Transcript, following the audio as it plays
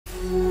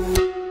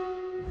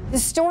The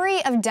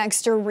story of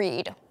Dexter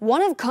Reed,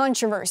 one of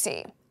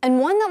controversy, and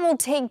one that will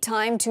take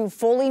time to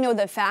fully know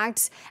the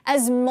facts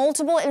as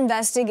multiple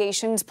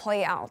investigations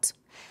play out.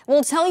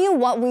 We'll tell you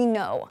what we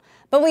know,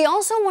 but we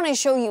also want to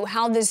show you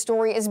how this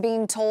story is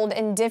being told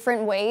in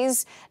different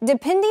ways,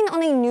 depending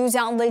on a news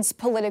outlet's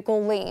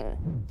political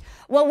lean.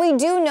 What we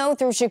do know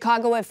through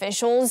Chicago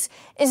officials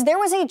is there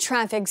was a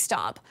traffic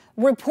stop,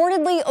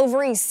 reportedly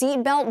over a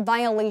seatbelt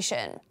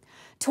violation.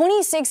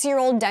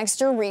 26-year-old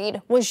Dexter Reed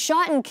was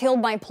shot and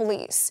killed by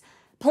police.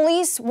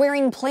 Police,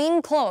 wearing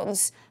plain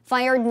clothes,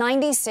 fired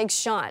 96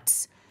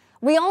 shots.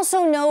 We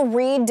also know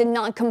Reed did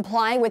not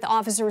comply with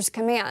officers'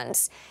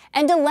 commands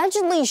and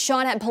allegedly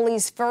shot at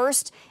police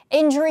first,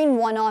 injuring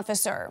one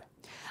officer.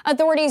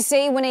 Authorities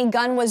say when a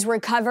gun was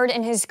recovered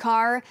in his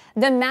car,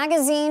 the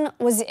magazine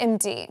was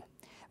empty.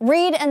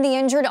 Reed and the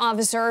injured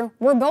officer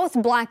were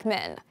both black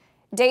men.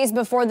 Days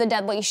before the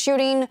deadly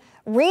shooting,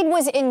 Reed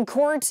was in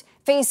court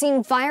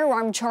facing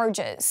firearm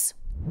charges.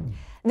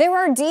 There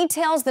are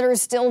details that are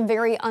still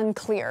very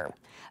unclear,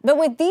 but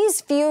with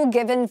these few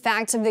given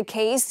facts of the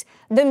case,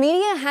 the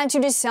media had to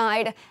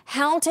decide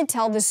how to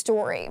tell the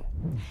story.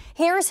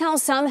 Here's how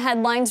some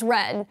headlines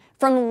read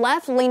from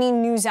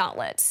left-leaning news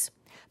outlets.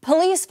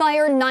 Police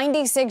fired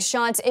 96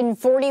 shots in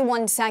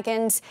 41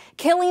 seconds,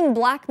 killing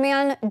black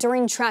man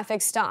during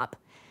traffic stop.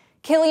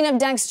 Killing of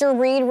Dexter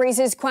Reed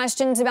raises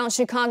questions about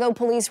Chicago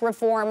police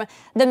reform.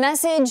 The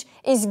message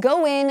is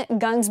go in,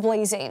 guns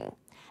blazing.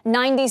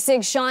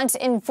 96 shots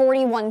in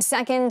 41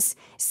 seconds.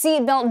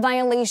 Seatbelt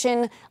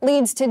violation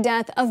leads to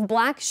death of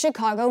black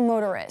Chicago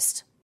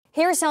motorist.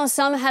 Here's how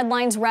some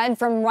headlines read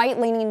from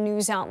right-leaning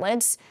news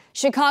outlets.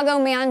 Chicago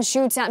man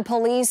shoots at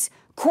police.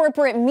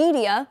 Corporate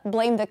media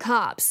blame the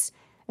cops.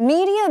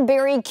 Media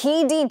bury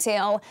key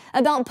detail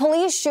about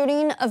police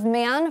shooting of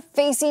man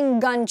facing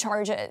gun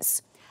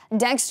charges.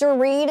 Dexter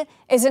Reed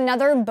is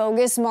another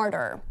bogus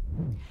martyr.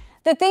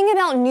 The thing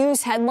about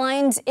news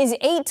headlines is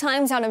 8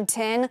 times out of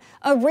 10,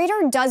 a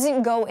reader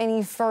doesn't go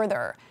any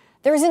further.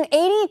 There's an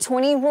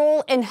 80-20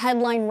 rule in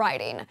headline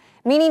writing,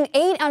 meaning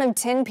 8 out of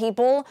 10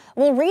 people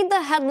will read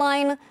the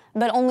headline,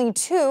 but only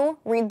 2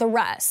 read the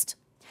rest.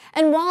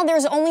 And while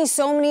there's only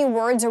so many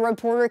words a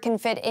reporter can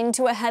fit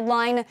into a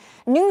headline,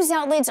 news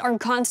outlets are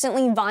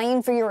constantly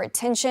vying for your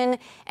attention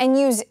and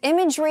use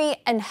imagery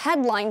and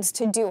headlines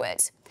to do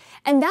it.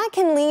 And that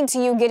can lead to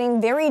you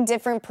getting very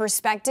different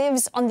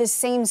perspectives on the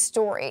same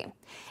story.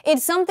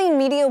 It's something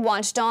media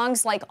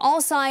watchdogs like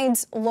All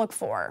Sides look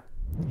for.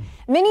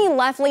 Many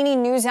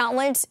left-leaning news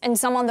outlets, and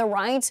some on the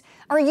right,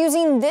 are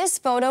using this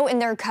photo in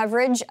their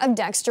coverage of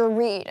Dexter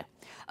Reed.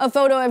 A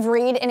photo of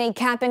Reed in a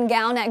cap and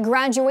gown at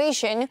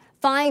graduation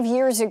 5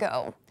 years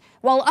ago,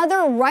 while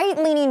other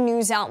right-leaning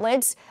news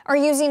outlets are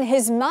using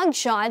his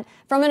mugshot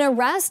from an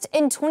arrest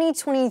in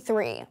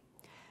 2023.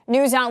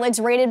 News outlets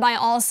rated by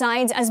All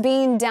Sides as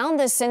being down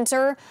the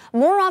center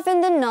more often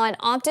than not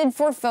opted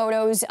for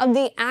photos of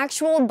the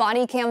actual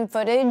body cam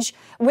footage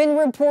when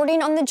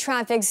reporting on the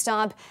traffic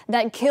stop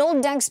that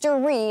killed Dexter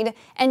Reed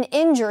and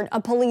injured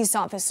a police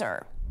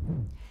officer.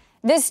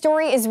 This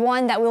story is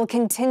one that will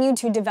continue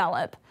to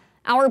develop.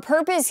 Our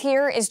purpose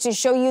here is to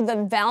show you the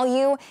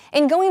value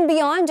in going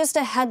beyond just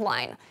a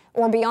headline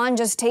or beyond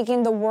just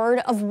taking the word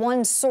of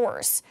one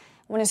source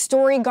when a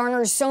story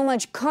garners so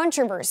much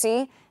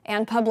controversy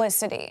and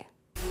publicity.